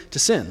slavery to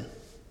sin.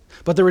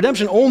 But the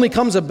redemption only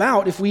comes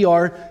about if we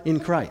are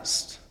in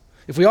Christ.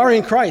 If we are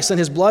in Christ, then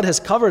his blood has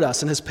covered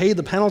us and has paid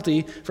the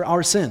penalty for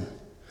our sin.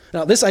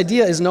 Now, this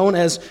idea is known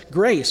as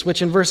grace,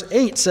 which in verse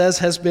 8 says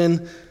has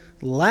been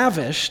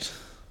lavished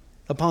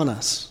upon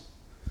us.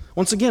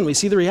 Once again, we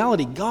see the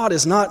reality. God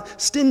is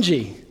not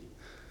stingy.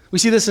 We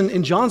see this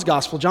in John's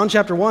gospel. John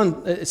chapter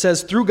 1, it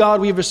says, through God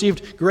we have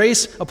received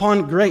grace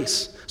upon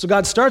grace. So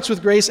God starts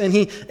with grace and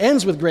he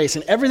ends with grace.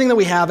 And everything that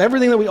we have,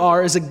 everything that we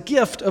are, is a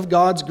gift of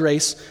God's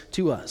grace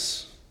to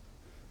us.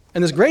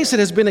 And this grace that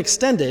has been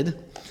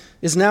extended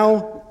is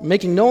now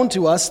making known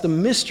to us the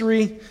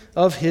mystery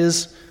of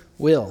his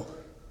will.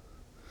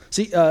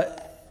 See,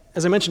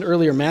 as I mentioned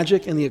earlier,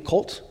 magic and the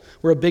occult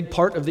were a big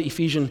part of the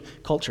Ephesian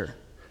culture.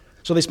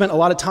 So they spent a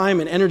lot of time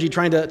and energy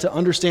trying to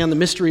understand the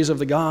mysteries of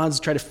the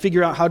gods, try to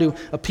figure out how to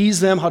appease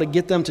them, how to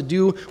get them to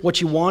do what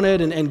you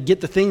wanted and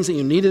get the things that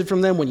you needed from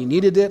them when you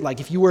needed it.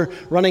 Like if you were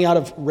running out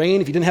of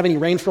rain, if you didn't have any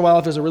rain for a while,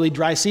 if it was a really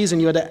dry season,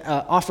 you had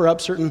to offer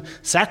up certain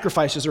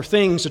sacrifices or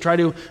things to try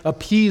to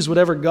appease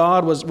whatever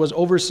god was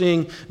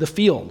overseeing the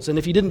fields. And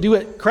if you didn't do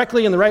it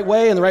correctly in the right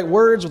way, in the right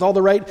words, with all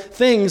the right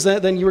things,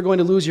 then you were going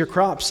to lose your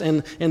crops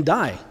and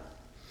die.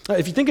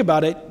 If you think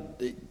about it,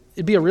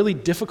 it'd be a really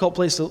difficult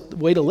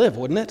way to live,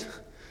 wouldn't it?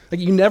 Like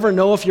you never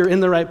know if you're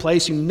in the right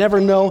place. You never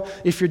know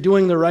if you're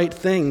doing the right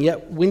thing.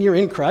 Yet when you're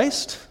in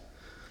Christ,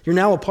 you're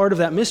now a part of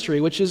that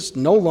mystery, which is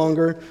no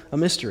longer a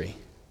mystery.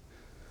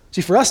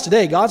 See, for us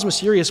today, God's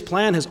mysterious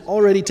plan has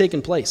already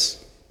taken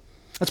place.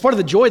 That's part of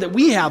the joy that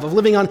we have of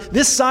living on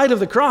this side of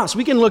the cross.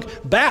 We can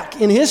look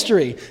back in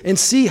history and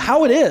see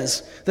how it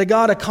is that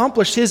God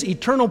accomplished his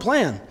eternal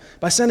plan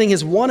by sending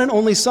his one and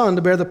only Son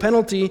to bear the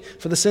penalty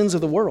for the sins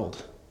of the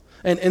world.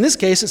 And in this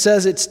case, it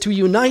says it's to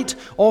unite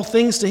all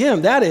things to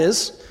him. That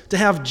is, to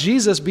have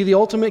Jesus be the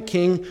ultimate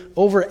king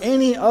over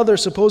any other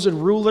supposed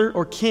ruler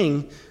or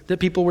king that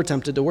people were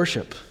tempted to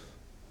worship.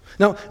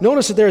 Now,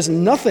 notice that there is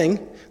nothing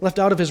left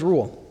out of his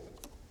rule.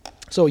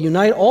 So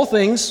unite all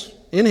things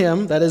in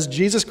him, that is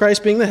Jesus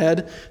Christ being the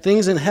head,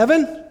 things in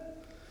heaven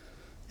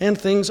and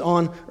things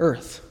on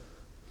earth.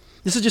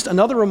 This is just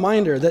another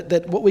reminder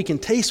that what we can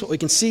taste, what we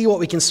can see, what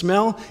we can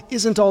smell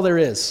isn't all there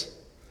is.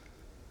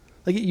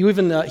 Like you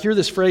even hear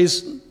this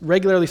phrase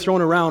regularly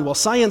thrown around, well,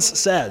 science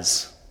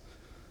says.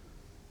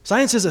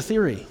 Science is a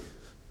theory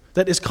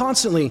that is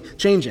constantly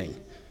changing.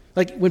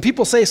 Like when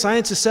people say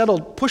science is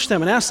settled, push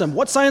them and ask them,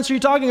 what science are you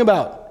talking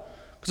about?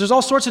 Because there's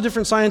all sorts of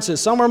different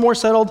sciences. Some are more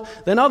settled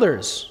than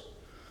others.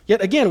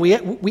 Yet again,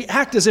 we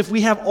act as if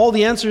we have all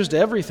the answers to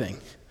everything.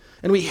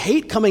 And we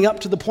hate coming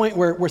up to the point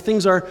where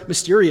things are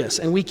mysterious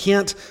and we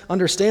can't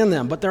understand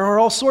them. But there are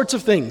all sorts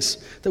of things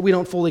that we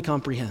don't fully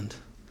comprehend.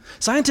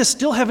 Scientists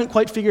still haven't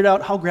quite figured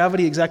out how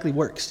gravity exactly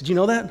works. Did you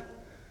know that?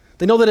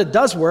 They know that it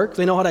does work.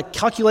 They know how to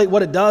calculate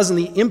what it does and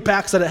the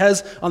impacts that it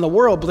has on the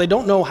world, but they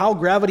don't know how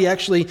gravity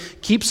actually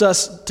keeps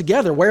us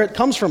together, where it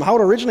comes from, how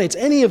it originates,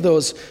 any of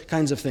those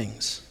kinds of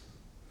things.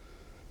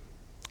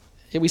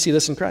 Yet we see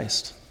this in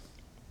Christ.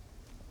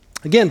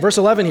 Again, verse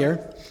 11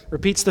 here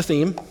repeats the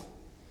theme,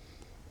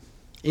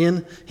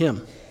 in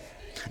him.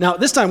 Now,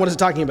 this time, what is it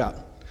talking about?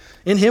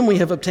 In him we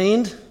have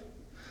obtained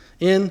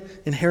in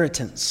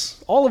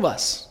inheritance. All of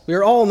us. We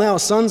are all now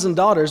sons and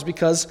daughters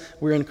because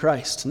we're in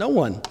Christ. No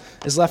one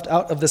is left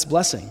out of this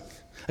blessing.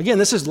 Again,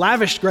 this is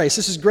lavish grace.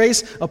 This is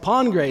grace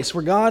upon grace,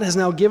 where God has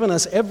now given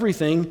us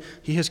everything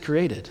he has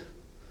created.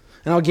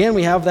 And now again,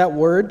 we have that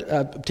word,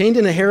 obtained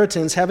in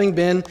inheritance, having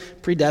been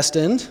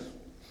predestined,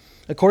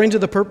 according to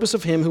the purpose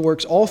of him who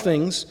works all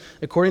things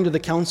according to the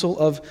counsel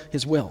of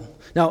his will.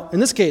 Now, in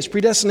this case,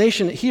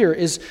 predestination here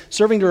is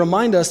serving to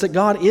remind us that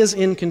God is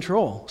in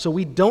control, so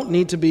we don't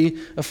need to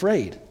be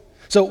afraid.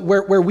 So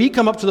where we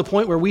come up to the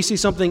point where we see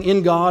something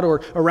in God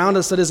or around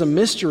us that is a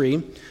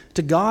mystery,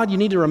 to God you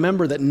need to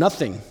remember that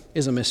nothing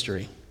is a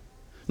mystery.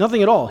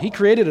 Nothing at all. He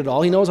created it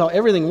all. He knows how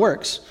everything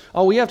works.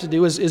 All we have to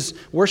do is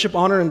worship,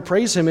 honor, and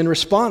praise him in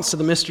response to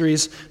the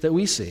mysteries that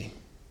we see.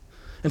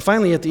 And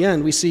finally, at the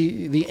end, we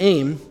see the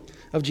aim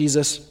of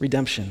Jesus'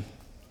 redemption,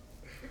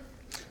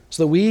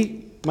 so that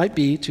we might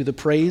be to the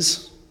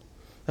praise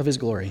of his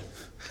glory.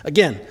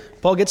 Again,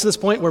 Paul gets to this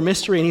point where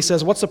mystery, and he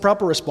says, what's the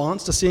proper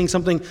response to seeing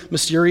something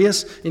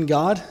mysterious in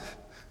God?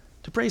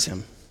 To praise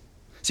him.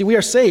 See, we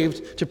are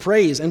saved to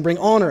praise and bring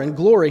honor and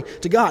glory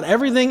to God.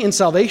 Everything in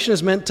salvation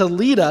is meant to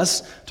lead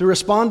us to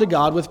respond to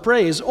God with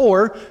praise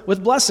or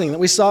with blessing that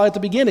we saw at the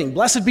beginning.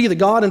 Blessed be the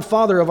God and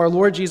Father of our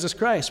Lord Jesus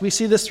Christ. We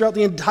see this throughout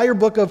the entire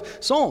book of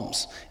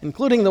Psalms,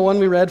 including the one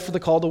we read for the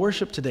call to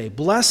worship today.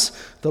 Bless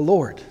the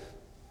Lord.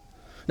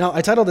 Now,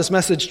 I titled this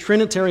message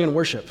Trinitarian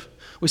Worship.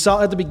 We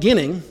saw at the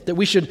beginning that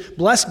we should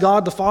bless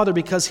God the Father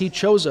because he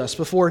chose us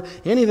before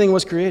anything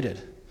was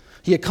created.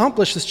 He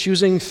accomplished this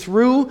choosing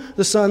through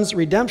the Son's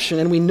redemption,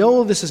 and we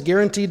know this is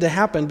guaranteed to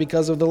happen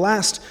because of the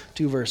last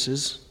two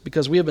verses,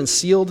 because we have been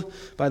sealed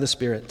by the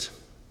Spirit.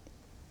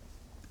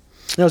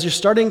 Now, as you're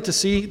starting to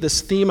see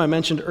this theme I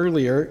mentioned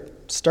earlier,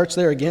 it starts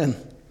there again.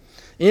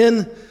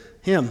 In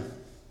him.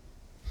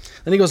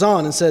 Then he goes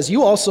on and says,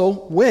 you also,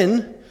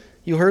 when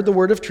you heard the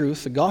word of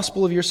truth, the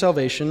gospel of your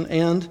salvation,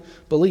 and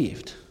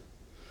believed.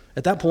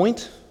 At that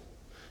point,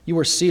 you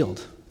were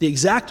sealed. The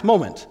exact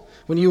moment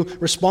when you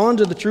respond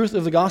to the truth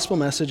of the gospel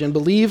message and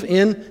believe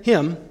in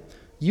him,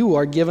 you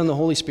are given the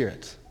Holy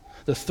Spirit,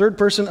 the third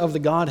person of the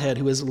Godhead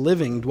who is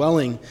living,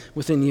 dwelling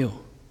within you.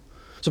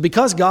 So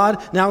because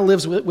God now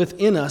lives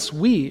within us,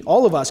 we,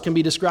 all of us, can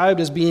be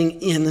described as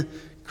being in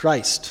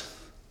Christ.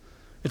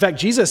 In fact,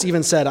 Jesus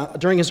even said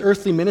during his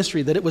earthly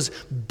ministry that it was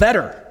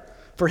better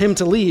for him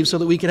to leave so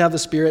that we could have the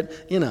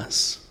Spirit in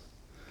us.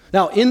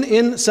 Now,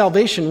 in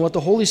salvation, what the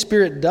Holy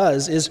Spirit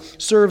does is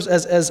serves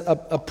as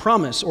a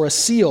promise or a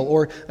seal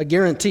or a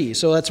guarantee.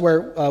 So that's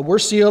where we're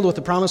sealed with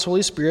the promised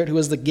Holy Spirit, who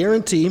is the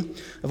guarantee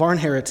of our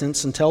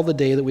inheritance until the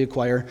day that we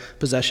acquire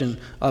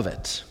possession of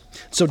it.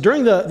 So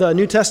during the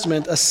New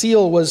Testament, a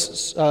seal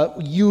was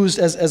used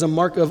as a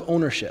mark of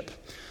ownership.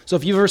 So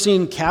if you've ever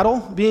seen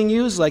cattle being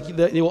used,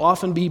 they will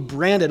often be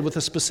branded with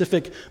a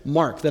specific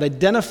mark that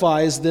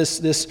identifies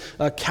this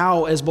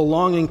cow as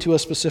belonging to a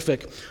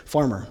specific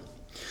farmer.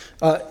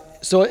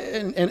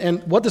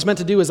 And what this meant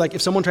to do is, like,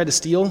 if someone tried to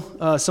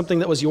steal something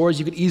that was yours,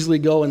 you could easily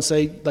go and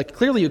say, like,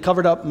 clearly you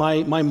covered up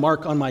my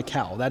mark on my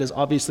cow. That is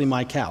obviously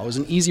my cow. It was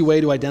an easy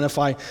way to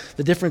identify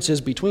the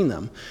differences between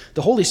them.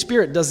 The Holy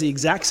Spirit does the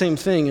exact same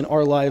thing in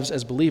our lives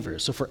as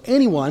believers. So for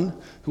anyone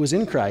who is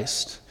in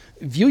Christ,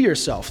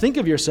 think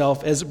of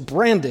yourself as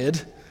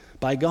branded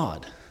by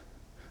God.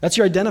 That's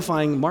your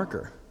identifying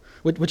marker,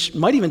 which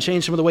might even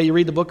change some of the way you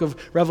read the book of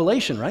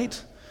Revelation, right?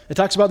 It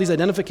talks about these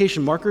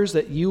identification markers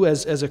that you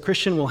as a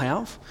Christian will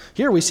have.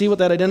 Here we see what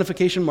that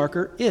identification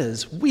marker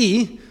is.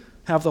 We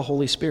have the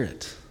Holy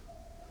Spirit.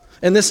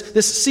 And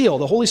this seal,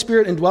 the Holy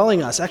Spirit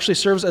indwelling us, actually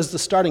serves as the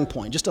starting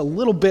point, just a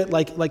little bit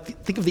like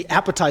think of the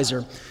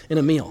appetizer in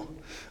a meal.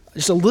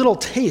 Just a little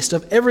taste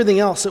of everything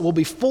else that will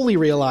be fully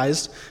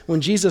realized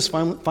when Jesus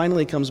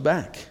finally comes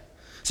back.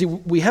 See,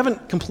 we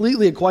haven't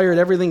completely acquired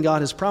everything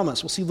God has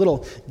promised. We'll see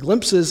little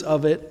glimpses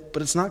of it,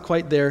 but it's not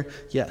quite there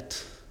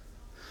yet.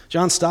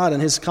 John Stott, in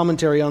his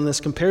commentary on this,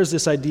 compares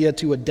this idea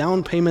to a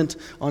down payment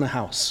on a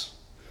house.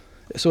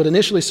 So it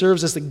initially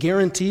serves as the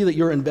guarantee that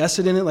you're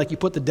invested in it, like you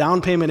put the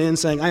down payment in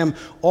saying, I am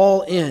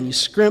all in. You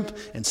scrimp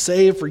and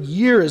save for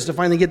years to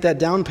finally get that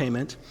down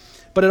payment.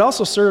 But it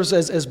also serves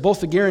as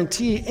both the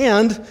guarantee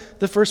and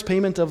the first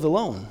payment of the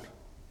loan.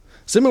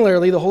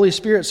 Similarly, the Holy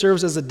Spirit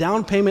serves as a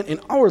down payment in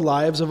our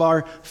lives of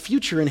our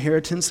future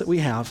inheritance that we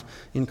have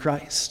in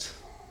Christ.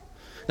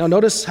 Now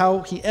notice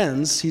how he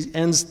ends. He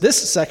ends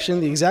this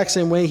section the exact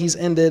same way he's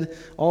ended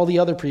all the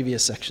other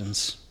previous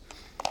sections.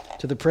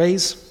 To the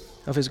praise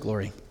of his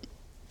glory.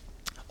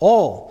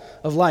 All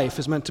of life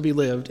is meant to be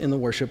lived in the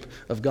worship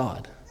of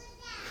God.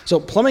 So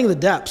plumbing the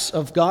depths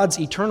of God's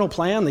eternal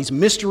plan, these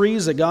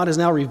mysteries that God has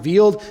now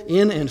revealed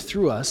in and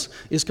through us,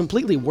 is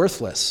completely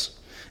worthless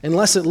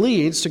unless it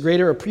leads to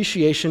greater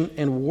appreciation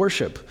and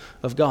worship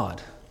of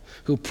God,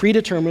 who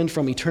predetermined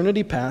from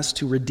eternity past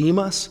to redeem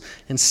us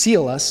and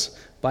seal us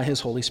by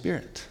his Holy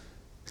Spirit.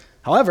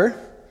 However,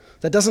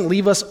 that doesn't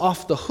leave us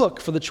off the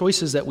hook for the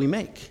choices that we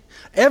make.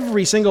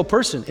 Every single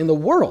person in the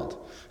world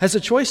has a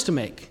choice to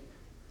make.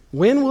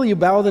 When will you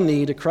bow the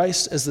knee to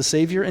Christ as the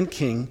Savior and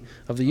King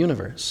of the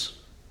universe?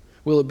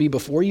 Will it be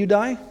before you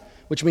die,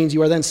 which means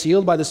you are then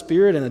sealed by the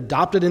Spirit and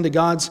adopted into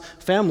God's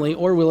family,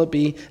 or will it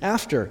be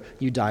after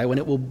you die when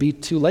it will be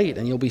too late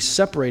and you'll be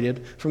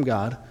separated from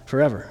God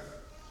forever?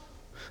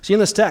 See, in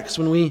this text,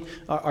 when we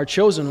are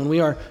chosen, when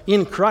we are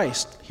in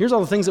Christ, here's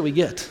all the things that we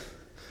get.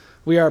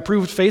 We are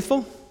proved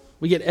faithful.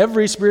 We get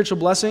every spiritual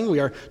blessing.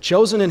 We are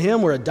chosen in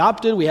him. We're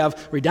adopted. We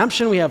have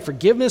redemption. We have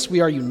forgiveness.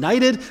 We are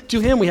united to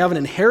him. We have an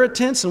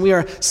inheritance, and we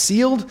are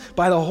sealed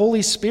by the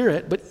Holy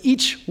Spirit. But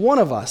each one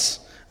of us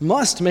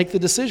must make the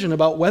decision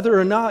about whether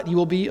or not you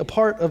will be a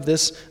part of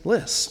this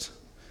list.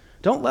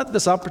 Don't let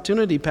this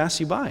opportunity pass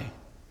you by.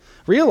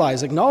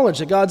 Realize, acknowledge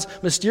that God's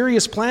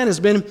mysterious plan has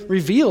been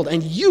revealed,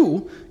 and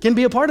you can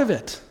be a part of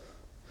it.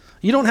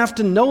 You don't have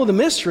to know the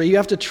mystery. You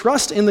have to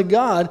trust in the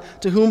God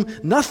to whom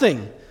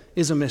nothing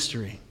is a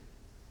mystery.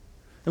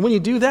 And when you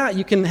do that,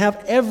 you can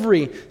have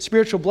every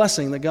spiritual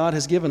blessing that God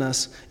has given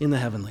us in the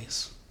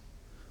heavenlies.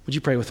 Would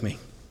you pray with me?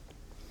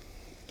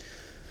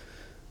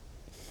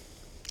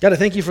 God, I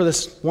thank you for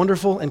this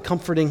wonderful and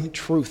comforting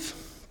truth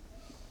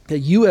that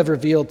you have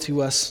revealed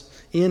to us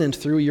in and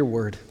through your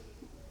word.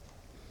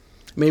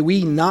 May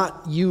we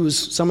not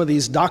use some of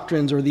these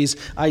doctrines or these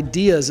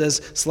ideas as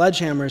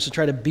sledgehammers to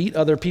try to beat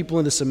other people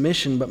into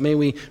submission, but may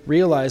we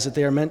realize that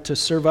they are meant to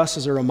serve us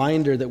as a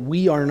reminder that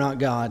we are not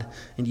God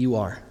and you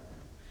are.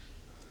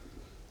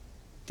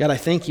 God, I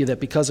thank you that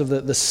because of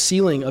the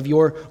sealing of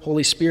your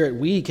Holy Spirit,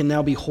 we can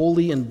now be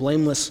holy and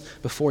blameless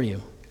before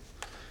you.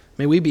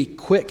 May we be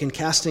quick in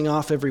casting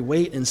off every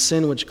weight and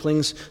sin which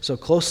clings so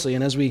closely.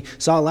 And as we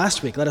saw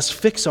last week, let us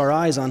fix our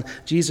eyes on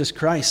Jesus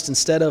Christ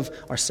instead of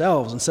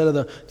ourselves, instead of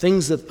the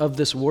things of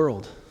this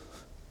world.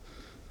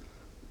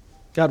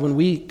 God, when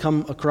we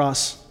come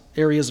across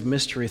areas of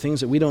mystery,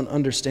 things that we don't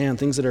understand,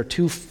 things that are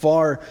too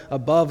far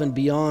above and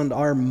beyond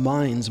our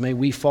minds, may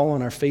we fall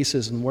on our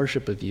faces in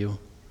worship of you.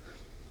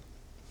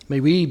 May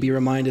we be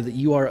reminded that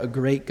you are a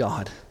great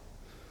God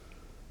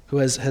who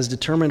has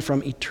determined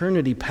from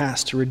eternity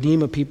past to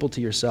redeem a people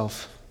to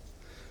yourself.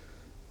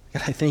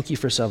 God, I thank you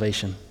for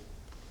salvation.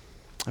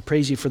 I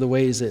praise you for the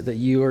ways that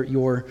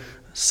your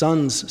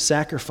Son's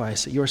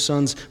sacrifice, that your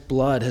Son's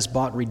blood has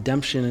bought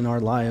redemption in our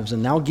lives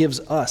and now gives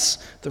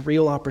us the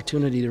real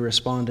opportunity to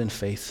respond in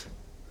faith.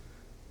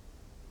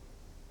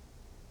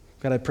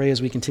 God, I pray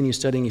as we continue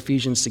studying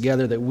Ephesians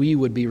together that we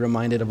would be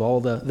reminded of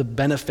all the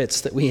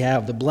benefits that we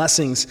have, the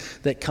blessings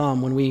that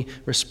come when we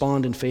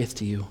respond in faith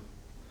to you.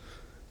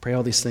 Pray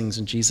all these things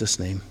in Jesus'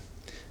 name.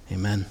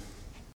 Amen.